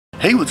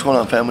Hey, what's going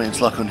on, family? It's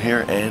Luclin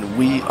here, and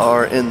we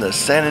are in the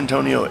San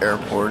Antonio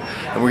airport,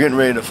 and we're getting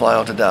ready to fly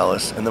out to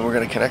Dallas, and then we're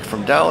going to connect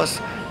from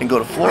Dallas and go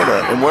to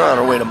Florida, and we're on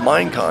our way to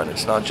Minecon.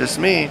 It's not just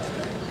me,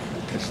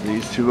 it's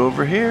these two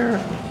over here.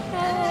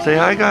 Say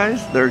hi,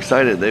 guys. They're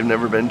excited. They've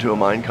never been to a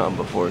Minecon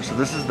before, so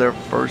this is their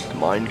first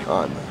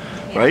Minecon,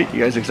 right?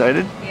 You guys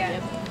excited? Yeah.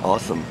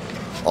 Awesome.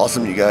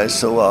 Awesome, you guys.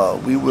 So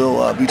we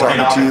will be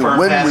talking to you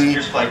when we...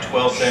 Here's flight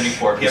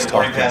 1274. If you have a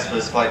boarding pass for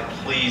this flight,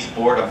 please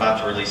board. I'm about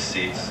to release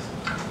seats.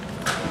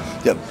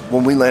 Yep,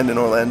 when we land in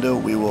Orlando,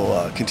 we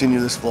will continue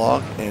this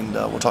vlog, and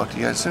we'll talk to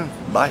you guys soon.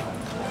 Bye.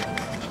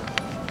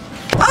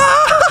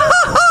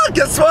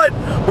 Guess what?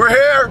 We're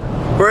here.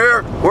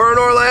 We're here. We're in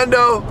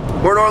Orlando.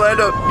 We're in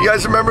Orlando. You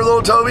guys remember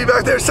little Toby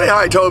back there? Say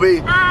hi, Toby.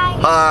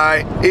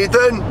 Hi. Hi.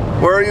 Ethan,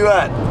 where are you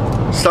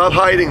at? Stop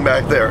hiding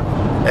back there.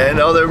 And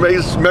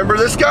everybody's, remember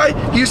this guy?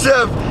 He used to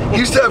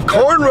have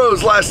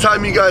cornrows last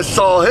time you guys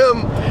saw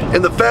him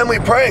in the family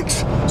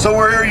pranks. So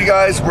we're here, you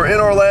guys. We're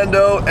in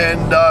Orlando,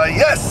 and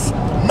yes,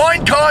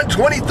 Minecon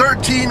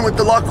 2013 with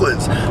the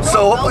Luclins.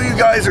 So hopefully you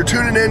guys are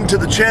tuning in to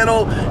the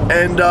channel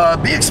and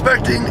be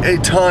expecting a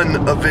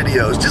ton of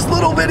videos. Just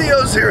little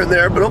videos here and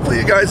there, but hopefully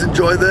you guys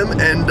enjoy them.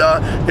 And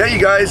yeah, you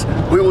guys,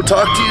 we will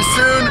talk to you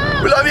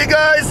soon. We love you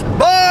guys.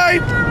 Bye.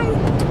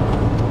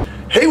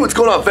 Hey, what's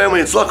going on, family?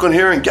 It's Luclin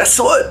here, and guess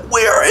what?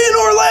 We are in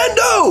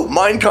Orlando!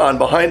 Minecon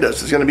behind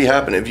us is going to be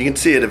happening. If you can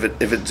see it, if it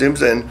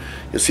zooms in,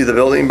 you'll see the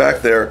building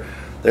back there.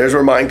 There's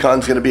where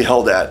Minecon's going to be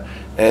held at.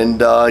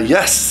 And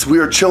yes, we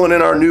are chilling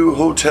in our new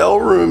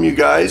hotel room, you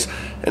guys.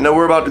 And now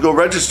we're about to go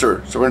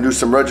register. So we're going to do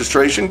some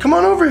registration. Come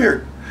on over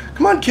here.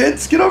 Come on,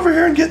 kids. Get over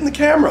here and get in the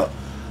camera.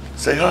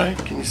 Say hi.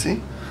 Can you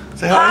see?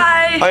 Say hi.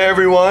 Hi. Hi,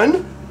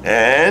 everyone.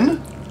 And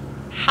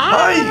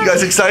hi. You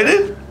guys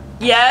excited?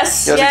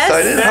 Yes. You guys yes.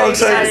 excited? How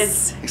excited?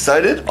 Yes.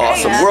 Excited?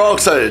 Awesome. Yeah. We're all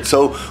excited.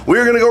 So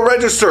we're going to go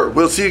register.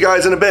 We'll see you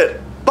guys in a bit.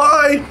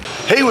 Bye.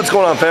 Hey, what's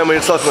going on, family?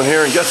 It's Luclin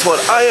here, and guess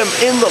what? I am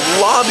in the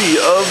lobby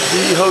of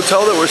the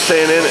hotel that we're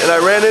staying in, and I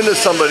ran into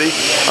somebody.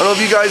 I don't know if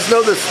you guys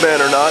know this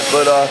man or not,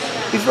 but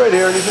he's right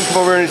here, and he's going to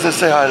come over here and he's going to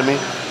say hi to me.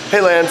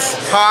 Hey, Lance.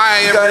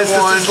 Hi, guys,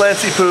 everyone. this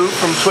is Lanceypooh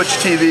from Twitch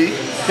TV.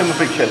 Give him a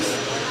big kiss.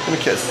 Give him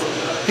a kiss.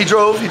 He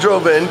drove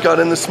in, got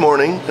in this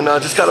morning, and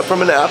just got up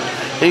from a nap.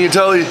 And you can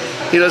tell he's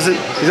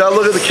not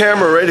looking at the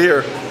camera right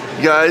here.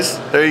 You guys,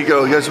 there you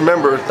go. You guys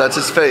remember, that's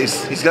his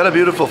face. He's got a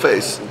beautiful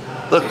face.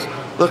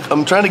 Look,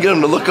 I'm trying to get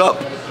him to look up.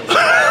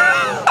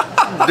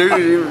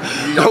 Dude,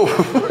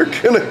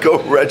 we're gonna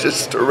go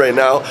register right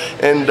now.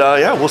 And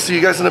yeah, we'll see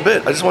you guys in a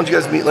bit. I just want you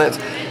guys to meet Lance.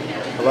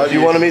 I love you. Do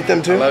you want to meet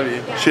them too? I love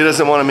you. She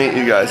doesn't want to meet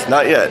you guys.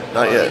 Not yet,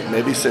 not yet.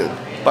 Maybe soon.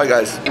 Bye,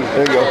 guys. There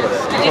you go.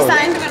 Did you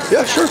sign?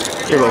 Yeah, sure.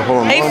 Here, hold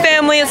on. Hey,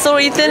 family, it's little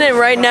Ethan, and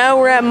right now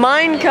we're at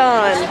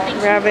Minecon.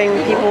 We're having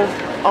people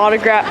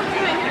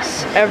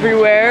autographs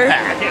everywhere.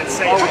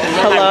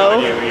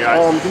 Hello.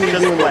 Can you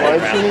do the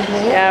live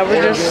streaming? Yeah,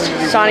 we're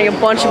just signing a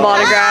bunch of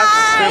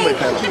autographs. Family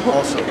panel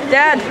also.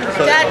 Dad.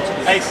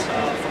 Hey,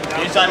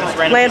 can you sign this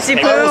random?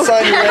 Lanceypooh. I will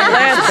sign you random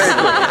Lance. piece of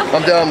paper.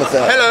 I'm down with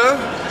that. Hello.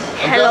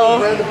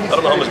 Hello. I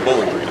don't know how much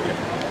bowling we're gonna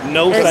get.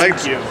 No,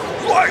 thank you.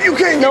 What? You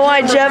can't. No,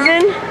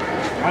 Jevin.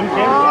 I'm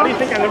camera. Why do you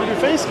think I never do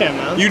face cam,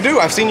 man? You do.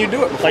 I've seen you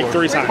do it before. Like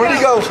 3 times. Where'd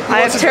he go?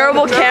 I have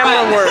terrible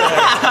camera work.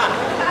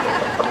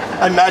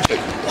 I'm magic.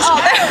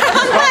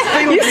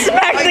 You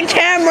smacked the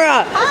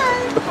camera.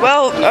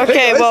 Well,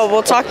 okay, well,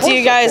 we'll talk to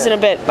you guys in a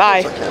bit.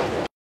 Bye.